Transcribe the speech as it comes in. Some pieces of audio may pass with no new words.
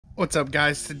What's up,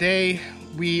 guys? Today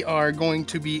we are going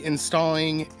to be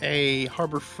installing a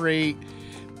Harbor Freight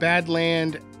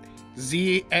Badlands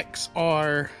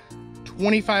ZXR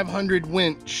 2500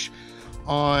 winch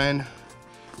on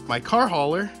my car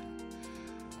hauler.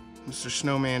 Mr.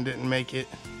 Snowman didn't make it,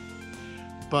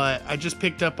 but I just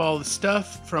picked up all the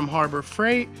stuff from Harbor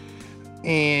Freight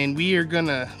and we are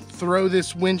gonna throw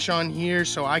this winch on here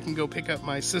so I can go pick up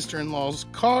my sister-in-law's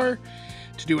car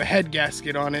to do a head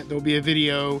gasket on it. There'll be a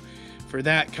video for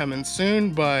that coming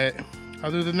soon, but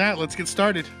other than that, let's get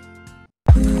started.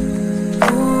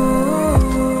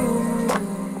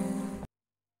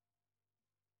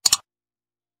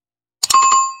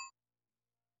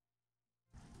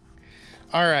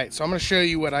 Alright, so I'm going to show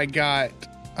you what I got.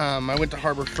 I went to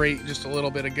Harbor Freight just a little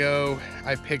bit ago.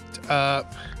 I picked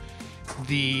up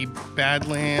the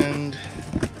Badlands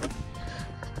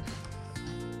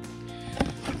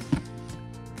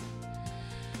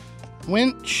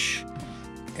winch,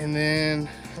 and then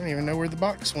I don't even know where the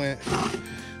box went,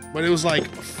 but it was like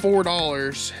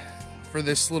 $4 for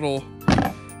this little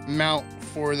mount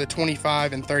for the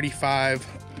 25 and 35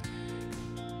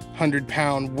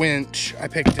 100-pound winch. I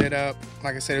picked it up,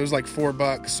 like I said, it was like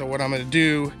 $4. So what I'm gonna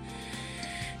do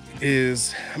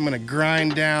is I'm gonna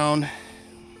grind down,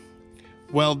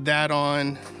 weld that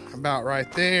on about right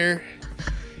there,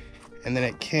 and then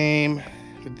it came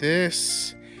with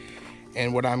this.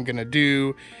 And what I'm gonna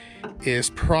do is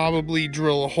probably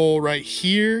drill a hole right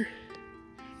here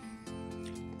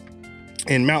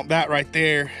and mount that right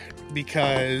there,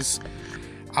 because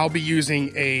I'll be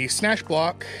using a snatch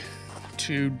block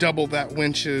to double that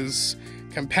winch's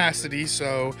capacity,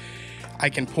 so I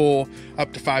can pull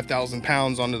up to 5,000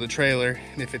 pounds onto the trailer.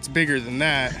 And if it's bigger than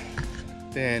that,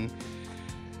 then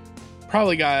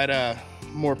probably got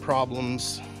more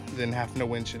problems than having to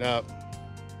winch it up.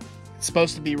 It's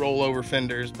supposed to be rollover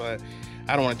fenders, but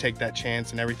I don't want to take that chance,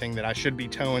 and everything that I should be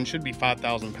towing should be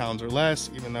 5,000 pounds or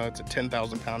less, even though it's a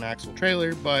 10,000 pound axle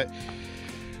trailer. But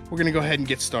we're gonna go ahead and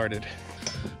get started.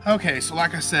 Okay, so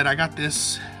like I said, I got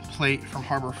this plate from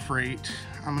Harbor Freight.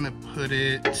 I'm gonna put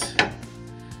it,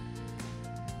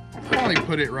 I'll probably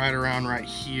put it right around right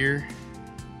here,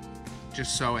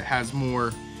 just so it has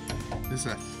more. This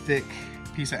is a thick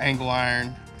piece of angle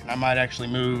iron, and I might actually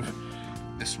move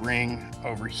this ring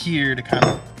over here to kind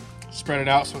of spread it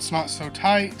out so it's not so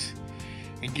tight,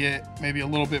 and get maybe a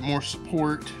little bit more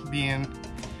support being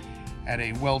at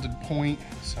a welded point.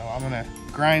 So I'm gonna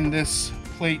grind this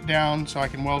plate down so I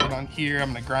can weld it on here.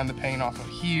 I'm gonna grind the paint off of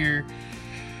here,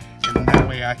 and that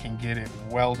way I can get it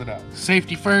welded up.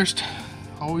 Safety first,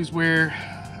 always wear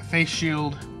a face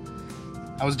shield.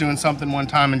 I was doing something one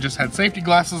time and just had safety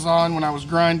glasses on when I was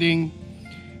grinding,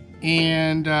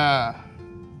 and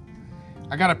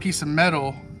I got a piece of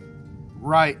metal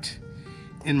right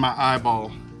in my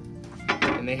eyeball,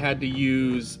 and they had to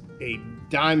use a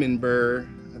diamond burr,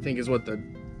 I think is what the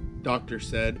doctor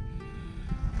said,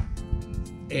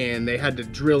 and they had to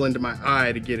drill into my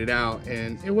eye to get it out,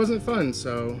 and it wasn't fun.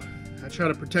 So I try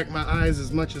to protect my eyes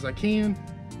as much as I can,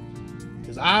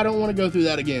 because I don't want to go through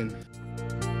that again.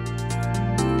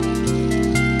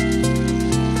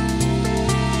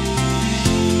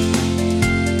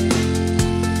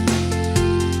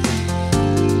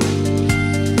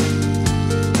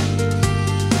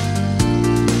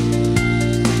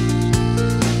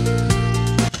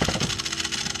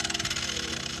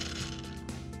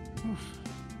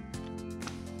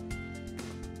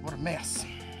 What a mess.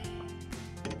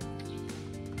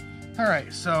 All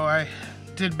right, so I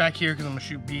did back here because I'm gonna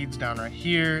shoot beads down right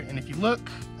here. And if you look,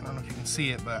 I don't know if you can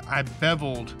see it, but I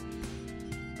beveled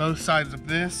both sides of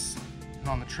this. And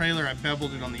on the trailer, I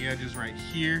beveled it on the edges right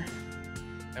here.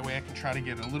 That way I can try to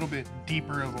get a little bit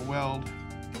deeper of a weld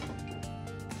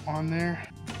on there.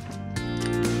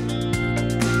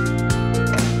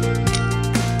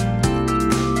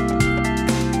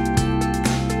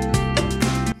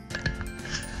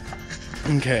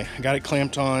 Okay, I got it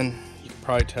clamped on. You can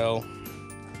probably tell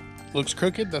looks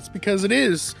crooked. That's because it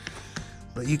is,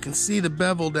 but you can see the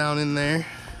bevel down in there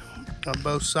on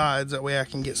both sides. That way I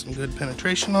can get some good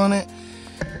penetration on it.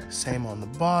 Same on the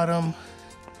bottom,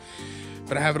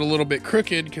 but I have it a little bit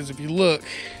crooked because if you look,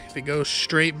 if it goes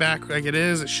straight back like it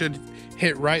is, it should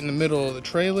hit right in the middle of the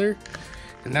trailer,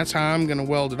 and that's how I'm gonna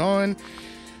weld it on.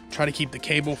 Try to keep the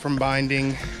cable from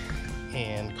binding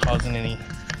and causing any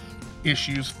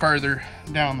issues further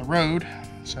down the road.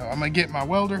 So I'm gonna get my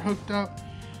welder hooked up,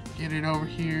 get it over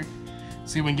here,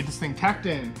 see if we can get this thing tacked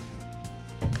in.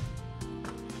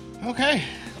 Okay,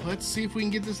 let's see if we can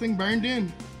get this thing burned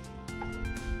in.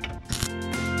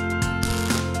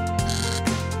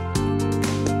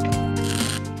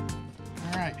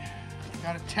 All right,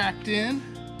 got it tacked in.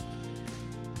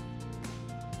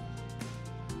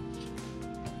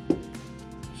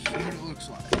 See what it looks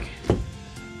like.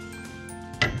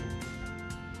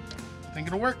 I think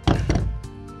it'll work.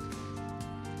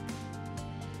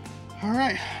 All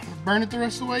right, burn it the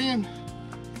rest of the way in.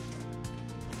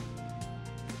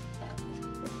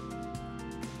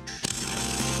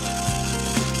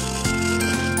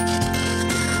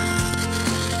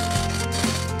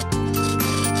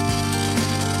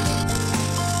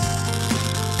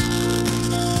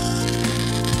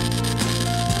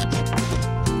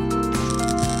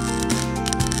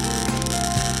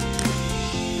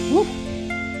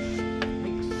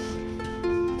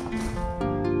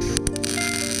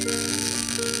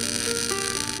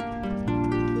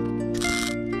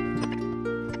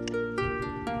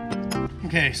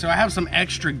 Okay, so I have some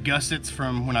extra gussets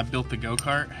from when I built the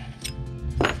go-kart.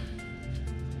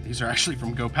 These are actually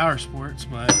from Go Power Sports,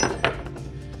 but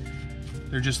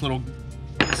they're just little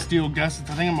steel gussets.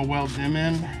 I think I'm gonna weld them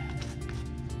in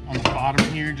on the bottom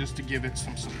here just to give it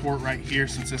some support right here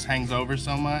since this hangs over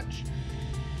so much.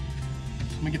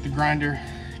 So let me get the grinder,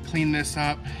 clean this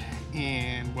up,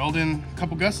 and weld in a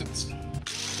couple gussets.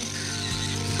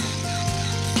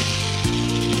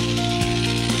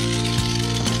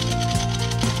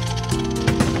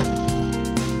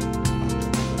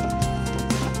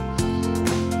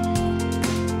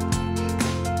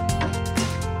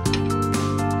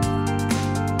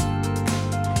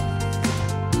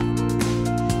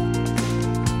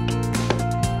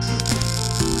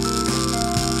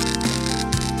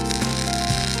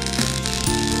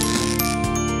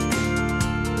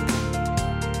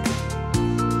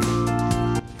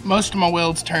 Most of my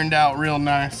welds turned out real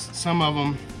nice. Some of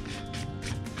them,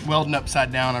 welding upside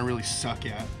down, I really suck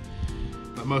at.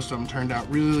 But most of them turned out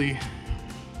really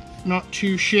not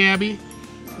too shabby.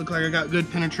 Look like I got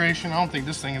good penetration. I don't think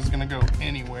this thing is gonna go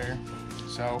anywhere.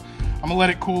 So I'm gonna let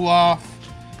it cool off,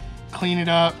 clean it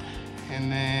up, and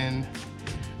then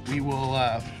we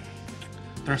will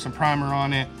throw some primer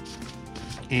on it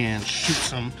and shoot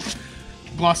some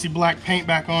glossy black paint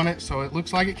back on it so it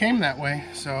looks like it came that way.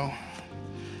 So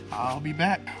I'll be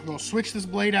back. I'm gonna switch this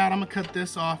blade out. I'm gonna cut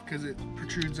this off because it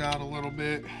protrudes out a little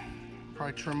bit.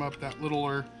 Probably trim up that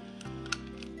littler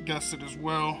gusset as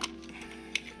well.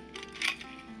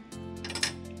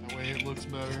 That way it looks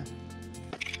better.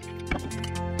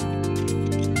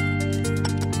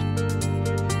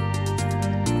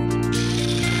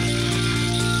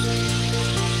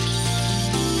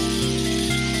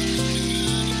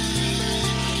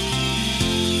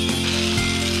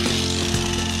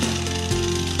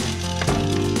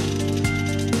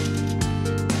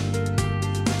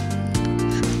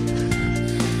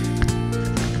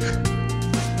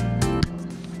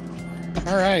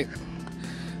 All right,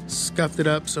 scuffed it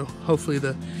up so hopefully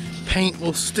the paint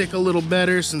will stick a little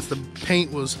better. Since the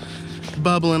paint was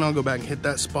bubbling, I'll go back and hit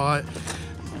that spot.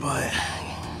 But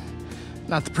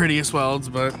not the prettiest welds,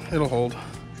 but it'll hold.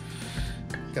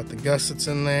 Got the gussets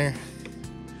in there.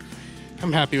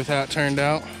 I'm happy with how it turned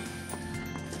out.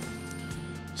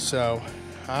 So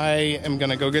I am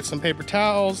gonna go get some paper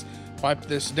towels, wipe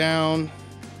this down,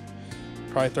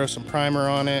 probably throw some primer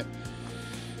on it,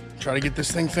 try to get this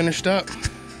thing finished up.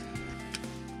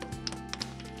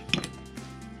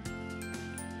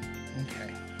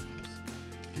 Okay,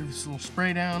 give this a little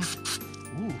spray down.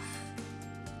 Oof.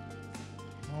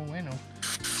 Oh, bueno.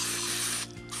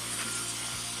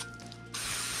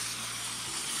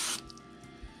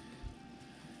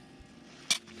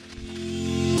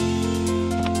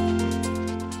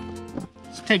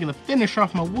 It's taking the finish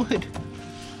off my wood.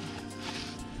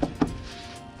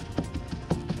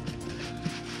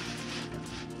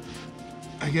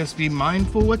 I guess be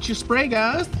mindful what you spray,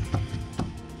 guys.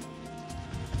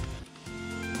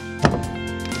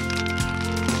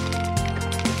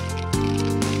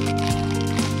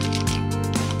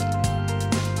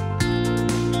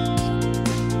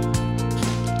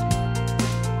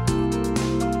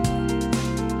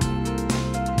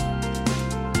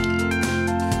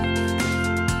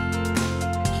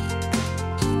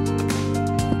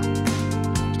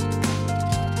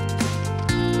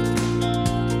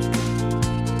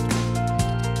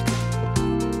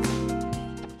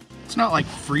 It's not like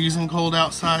freezing cold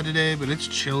outside today, but it's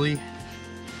chilly.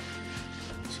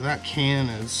 So that can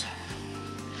it's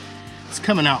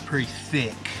coming out pretty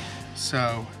thick.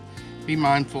 So be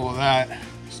mindful of that.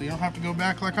 So you don't have to go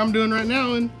back like I'm doing right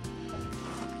now and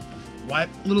wipe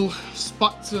little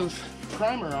spots of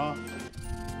primer off.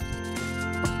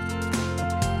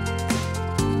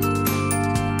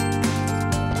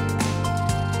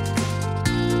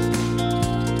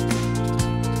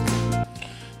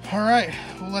 All right,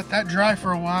 well, we'll let that dry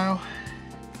for a while.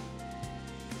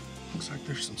 Looks like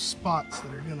there's some spots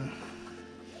that are gonna,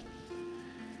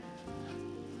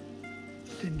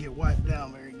 didn't get wiped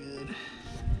down very good.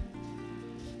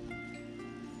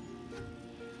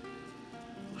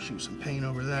 We'll shoot some paint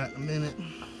over that in a minute.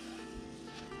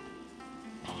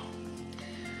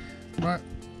 But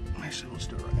actually, let's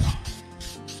do it right now.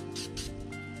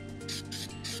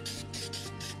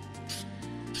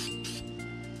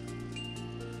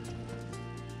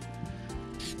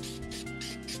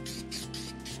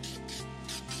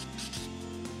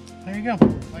 There you go,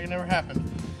 like it never happened.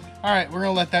 All right, we're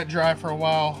gonna let that dry for a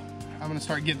while. I'm gonna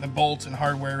start getting the bolts and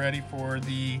hardware ready for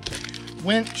the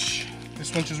winch.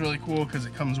 This winch is really cool because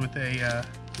it comes with a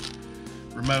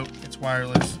remote. It's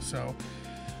wireless, so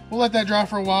we'll let that dry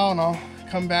for a while and I'll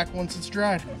come back once it's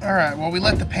dried. All right, while we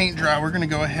let the paint dry, we're gonna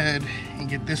go ahead and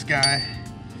get this guy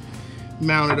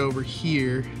mounted over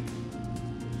here.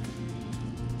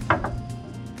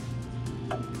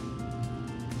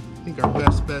 I think our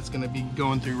best bet's gonna be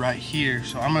going through right here.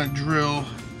 So I'm gonna drill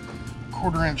a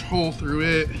 1/4-inch hole through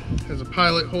it as a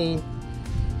pilot hole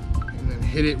and then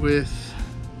hit it with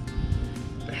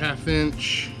a 1/2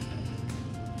 inch.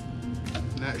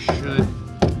 And that should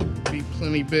be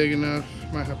plenty big enough.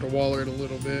 Might have to waller it a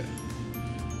little bit.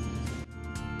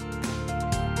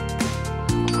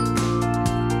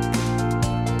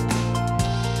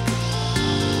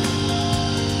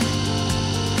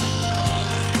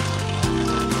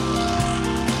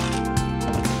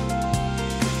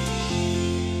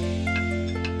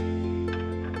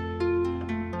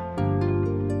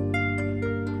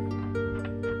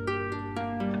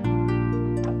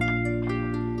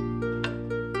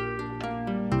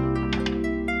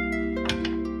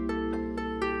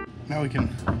 Now we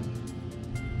can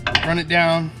run it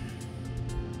down,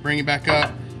 bring it back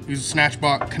up, use a snatch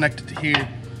block, connect it to here.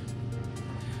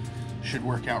 Should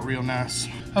work out real nice.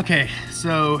 Okay,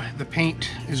 so the paint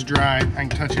is dry. I can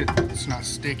touch it, it's not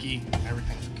sticky,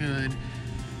 everything's good.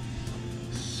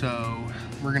 So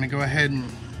we're gonna go ahead and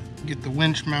get the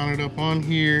winch mounted up on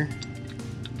here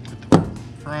with the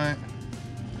front.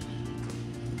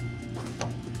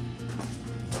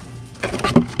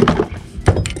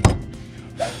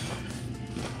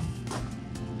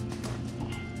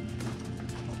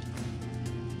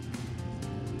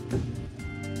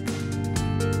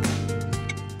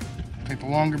 Take the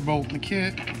longer bolt in the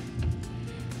kit,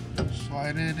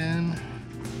 slide it in,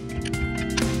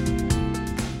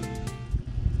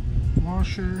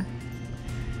 washer,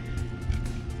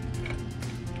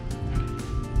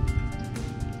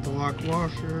 the lock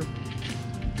washer,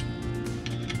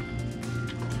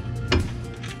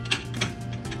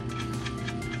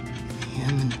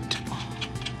 and the nut.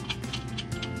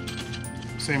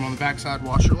 Same on the back side,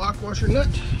 washer, lock, washer, nut.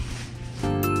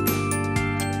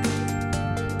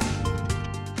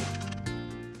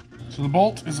 So the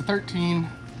bolt is a 13,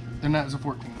 the nut is a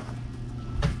 14.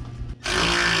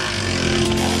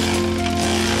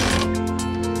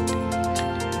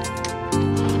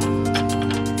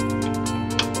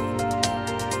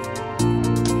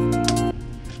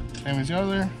 Same as the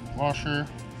other, washer.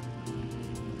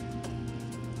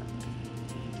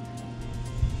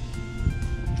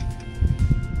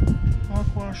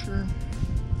 Lock washer.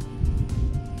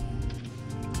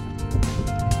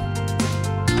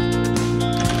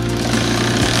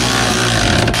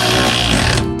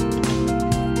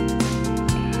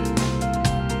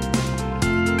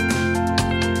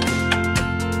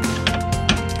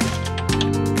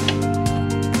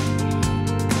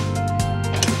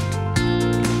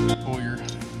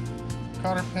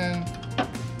 Cotter pin,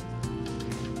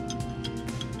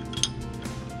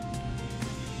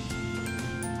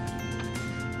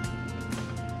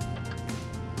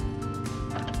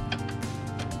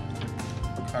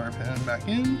 cotter pin back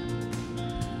in,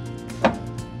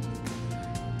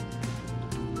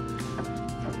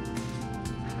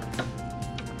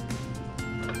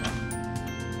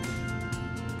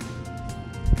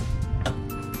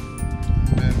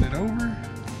 bend it over.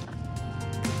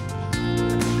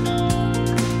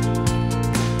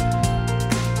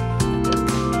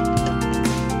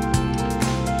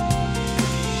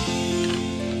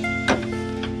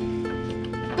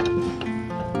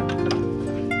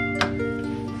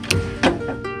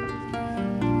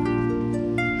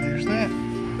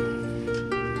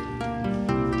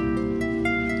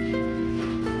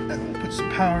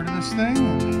 Power to this thing.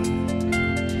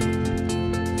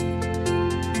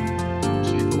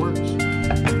 See if it works.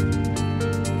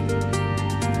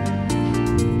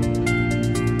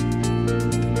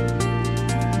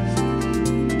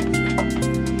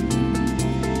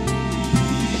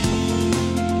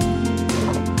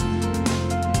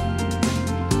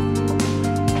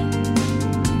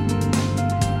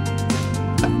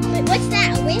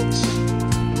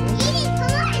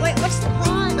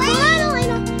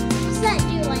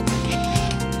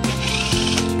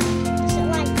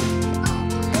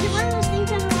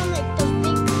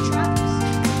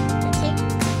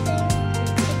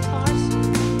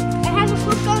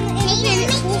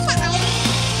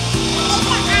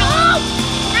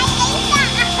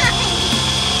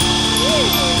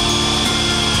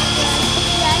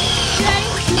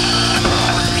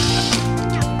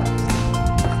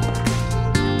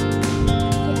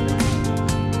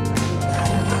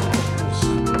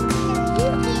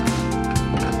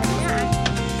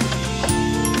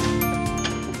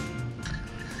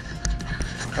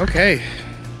 Okay. You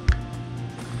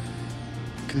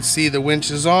can see the winch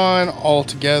is on all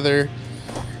together.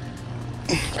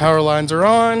 Power lines are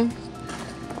on.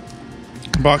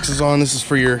 Box is on. This is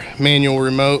for your manual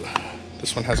remote.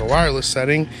 This one has a wireless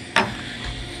setting.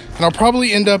 And I'll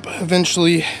probably end up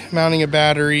eventually mounting a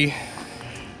battery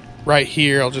right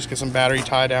here. I'll just get some battery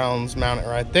tie downs, mount it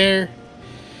right there.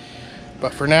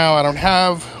 But for now, I don't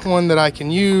have one that I can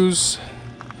use.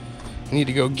 I need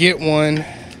to go get one.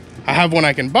 I have one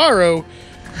I can borrow,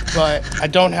 but I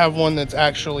don't have one that's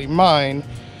actually mine.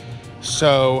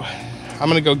 So I'm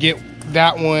gonna go get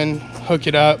that one, hook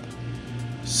it up,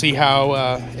 see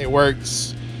how it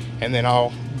works, and then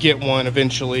I'll get one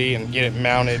eventually and get it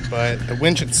mounted. But the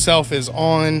winch itself is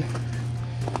on.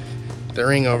 The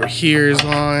ring over here is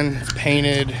on. It's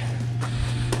painted,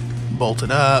 bolted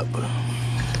up.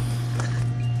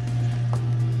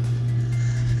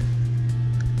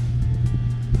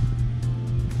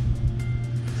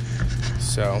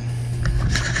 So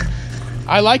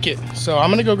I like it. So I'm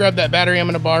gonna go grab that battery I'm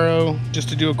gonna borrow just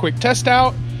to do a quick test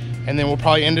out, and then we'll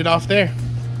probably end it off there.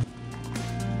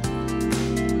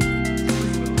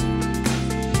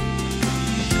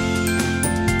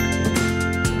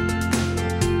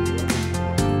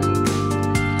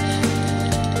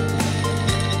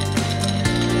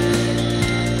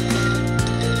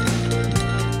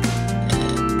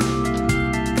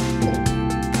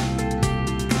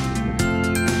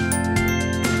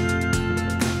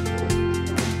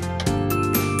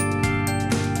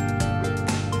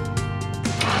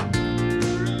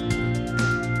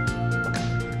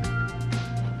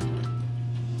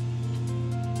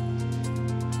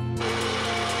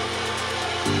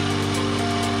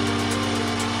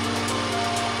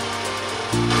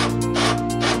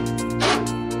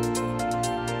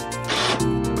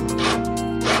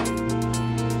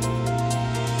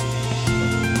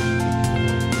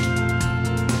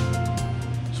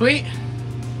 Sweet,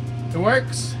 it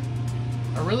works.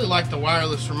 I really like the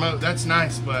wireless remote. That's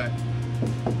nice, but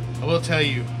I will tell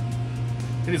you,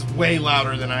 it is way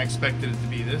louder than I expected it to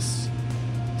be. This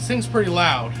thing's pretty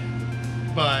loud,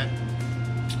 but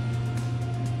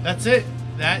that's it.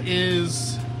 That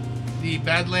is the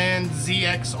Badlands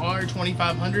ZXR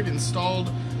 2500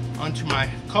 installed onto my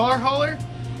car hauler.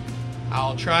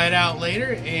 I'll try it out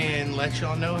later and let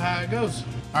y'all know how it goes.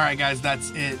 All right, guys,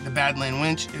 that's it. The Badlands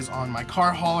winch is on my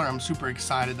car hauler. I'm super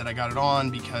excited that I got it on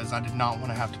because I did not want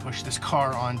to have to push this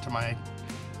car onto my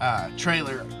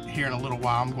trailer here in a little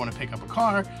while. I'm going to pick up a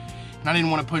car, and I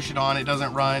didn't want to push it on. It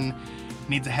doesn't run,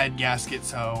 needs a head gasket,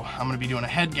 so I'm going to be doing a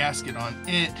head gasket on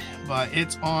it, but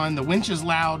it's on. The winch is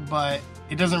loud, but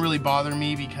it doesn't really bother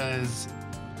me because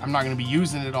I'm not going to be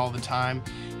using it all the time.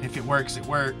 If it works, it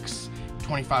works.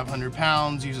 2,500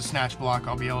 pounds, use a snatch block,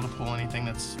 I'll be able to pull anything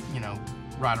that's, you know,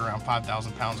 right around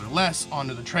 5,000 pounds or less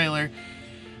onto the trailer.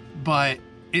 But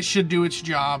it should do its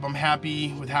job. I'm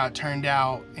happy with how it turned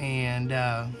out, and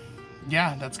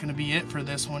yeah, that's gonna be it for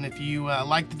this one. If you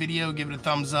liked the video, give it a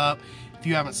thumbs up. If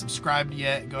you haven't subscribed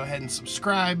yet, go ahead and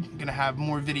subscribe. I'm gonna have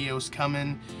more videos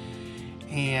coming,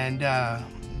 and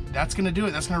that's gonna do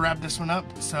it. That's gonna wrap this one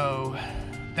up. So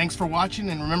thanks for watching,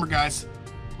 and remember, guys,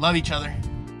 love each other.